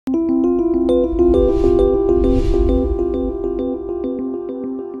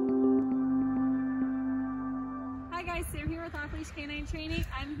Off-Leash K9 Training.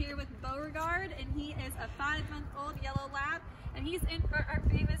 I'm here with Beauregard, and he is a 5-month-old yellow lab, and he's in for our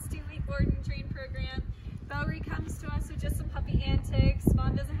famous 2-week board and train program. Bowery comes to us with just some puppy antics.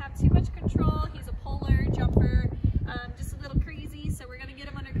 Vaughn doesn't have too much control. He's a polar jumper, just a little crazy, so we're going to get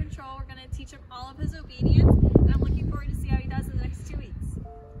him under control. We're going to teach him all of his obedience, and I'm looking forward to see how he does in the next 2 weeks.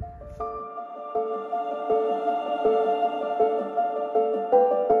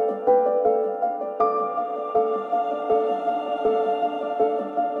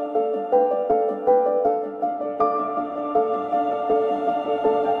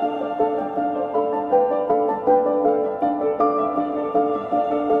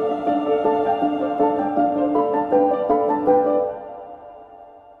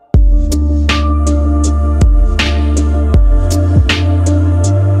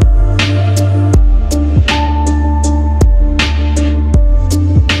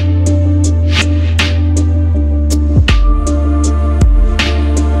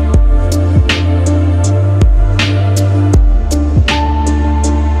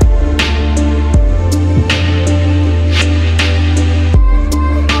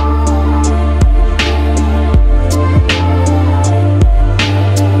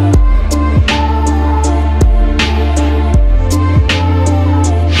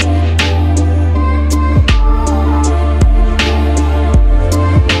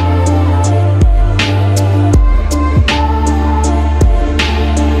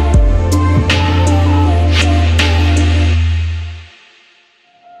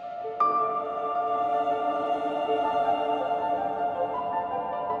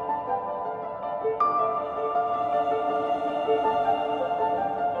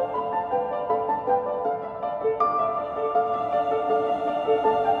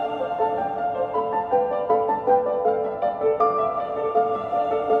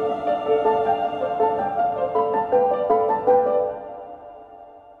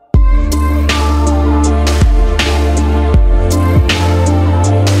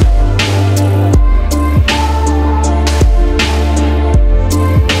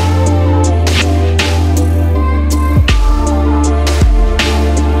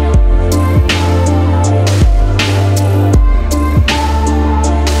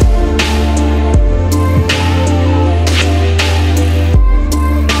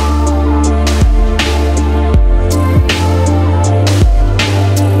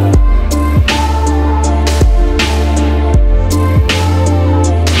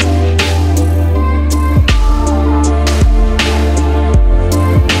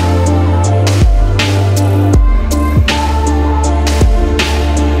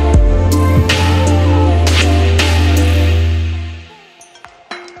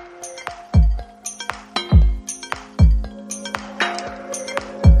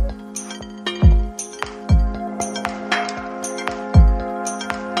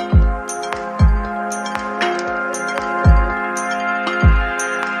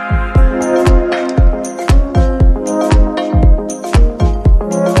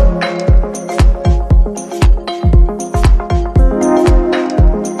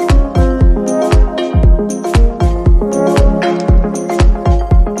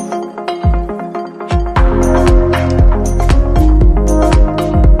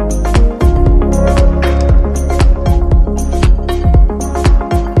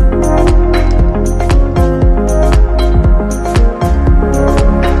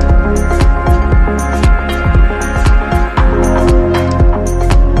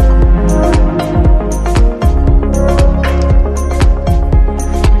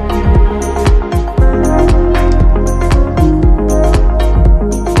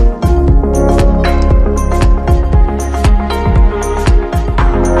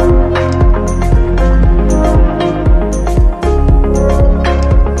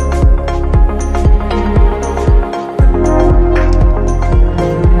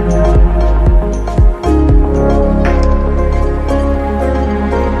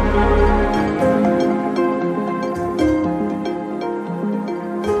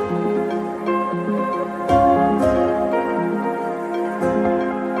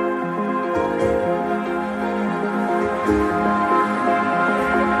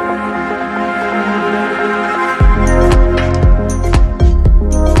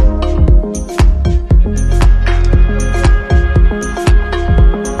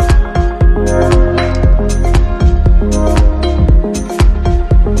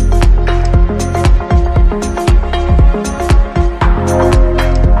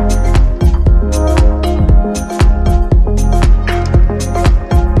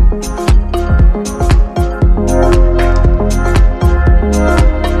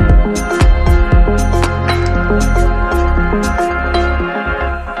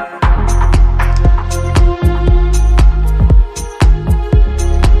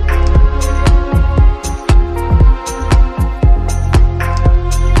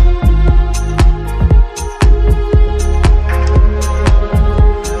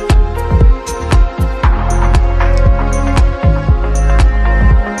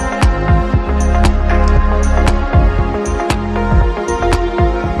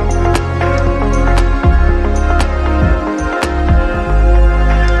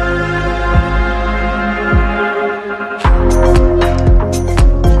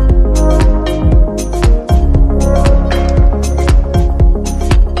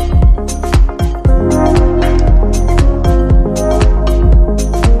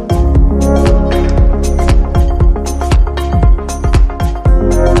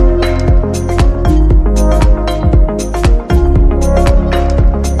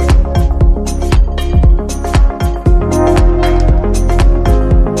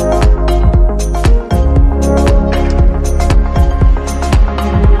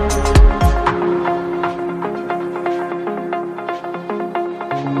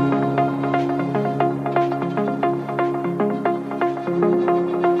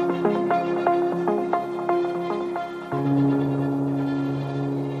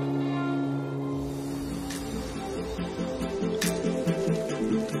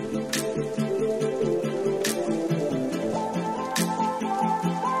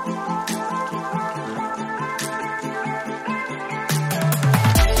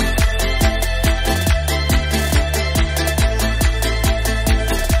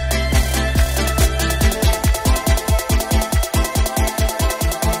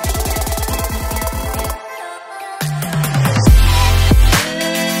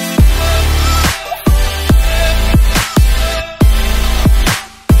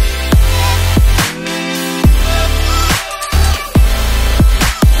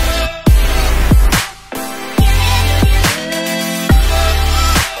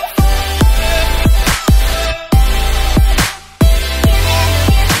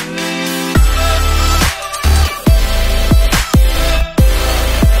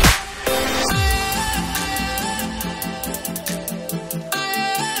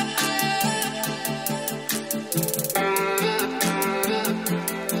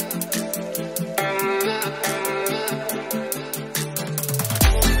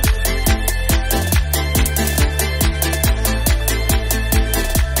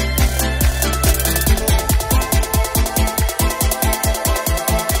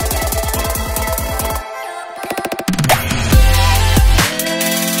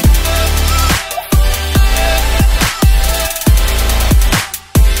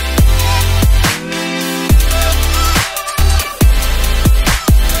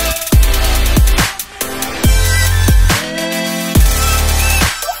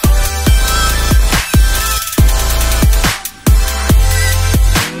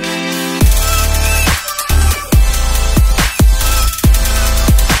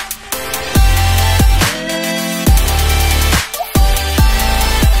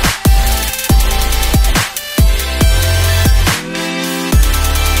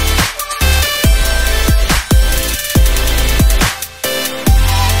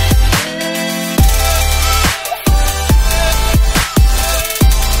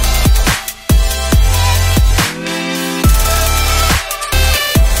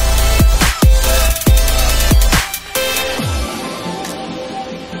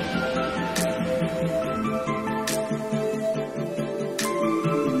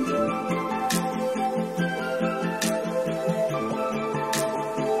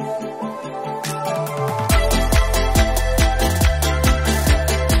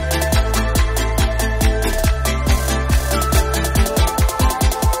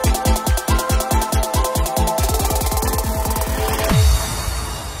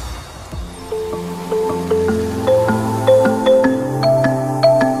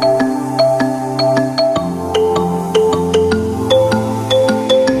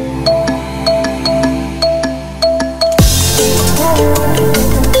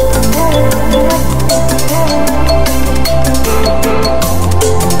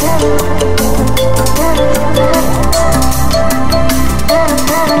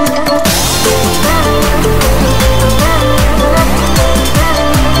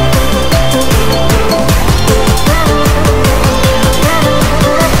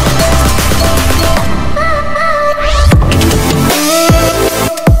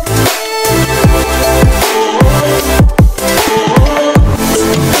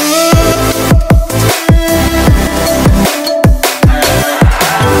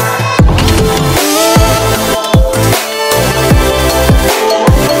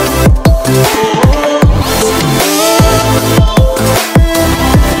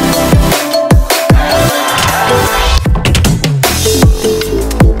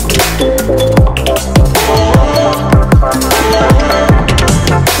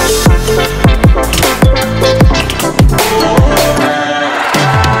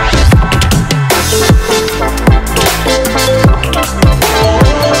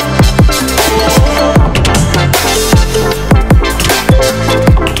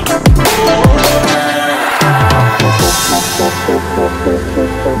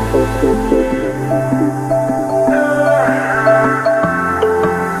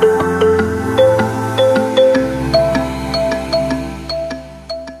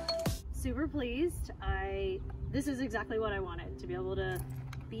 This is exactly what I wanted, to be able to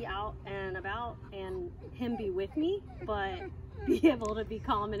be out and about and him be with me, but be able to be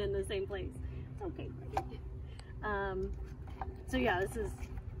calm and in the same place. Okay. So yeah, this is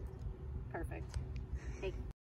perfect.